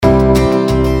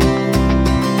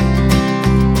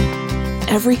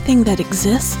everything that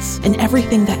exists and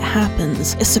everything that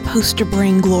happens is supposed to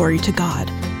bring glory to God.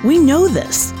 We know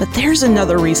this, but there's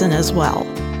another reason as well.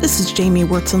 This is Jamie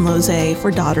Wurtson-Lozay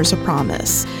for Daughters of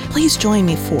Promise. Please join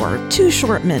me for 2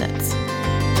 short minutes.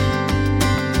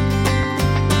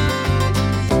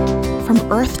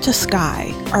 From earth to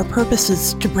sky, our purpose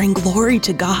is to bring glory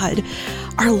to God.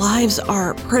 Our lives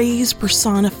are praise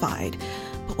personified.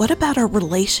 But what about our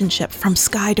relationship from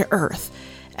sky to earth?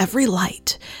 Every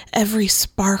light, every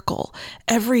sparkle,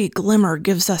 every glimmer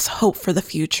gives us hope for the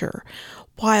future.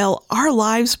 While our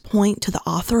lives point to the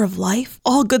author of life,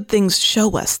 all good things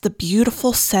show us the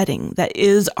beautiful setting that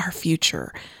is our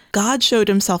future. God showed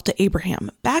himself to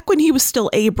Abraham back when he was still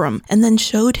Abram, and then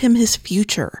showed him his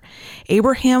future.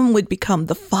 Abraham would become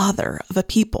the father of a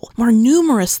people more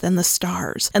numerous than the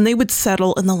stars, and they would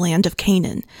settle in the land of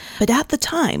Canaan. But at the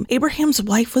time, Abraham's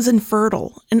wife was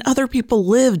infertile, and other people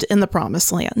lived in the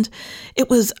promised land. It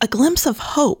was a glimpse of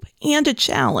hope and a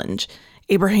challenge.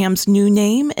 Abraham's new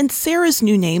name and Sarah's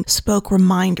new name spoke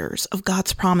reminders of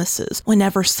God's promises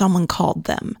whenever someone called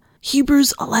them.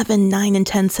 Hebrews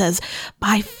 11:9-10 says,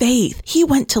 "By faith he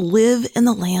went to live in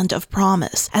the land of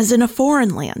promise, as in a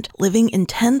foreign land, living in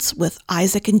tents with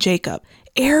Isaac and Jacob,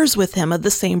 heirs with him of the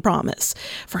same promise.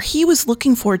 For he was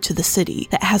looking forward to the city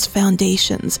that has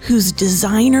foundations, whose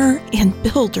designer and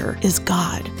builder is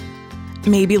God."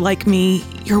 Maybe like me,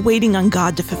 you're waiting on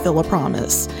God to fulfill a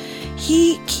promise.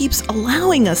 He keeps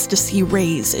allowing us to see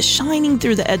rays shining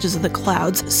through the edges of the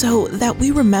clouds so that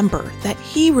we remember that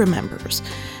he remembers.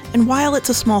 And while it's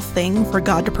a small thing for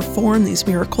God to perform these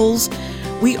miracles,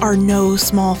 we are no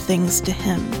small things to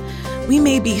him. We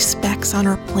may be specks on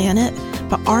our planet,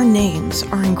 but our names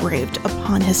are engraved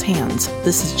upon his hands.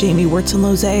 This is Jamie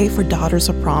Wurtson-Lozay for Daughters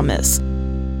of Promise.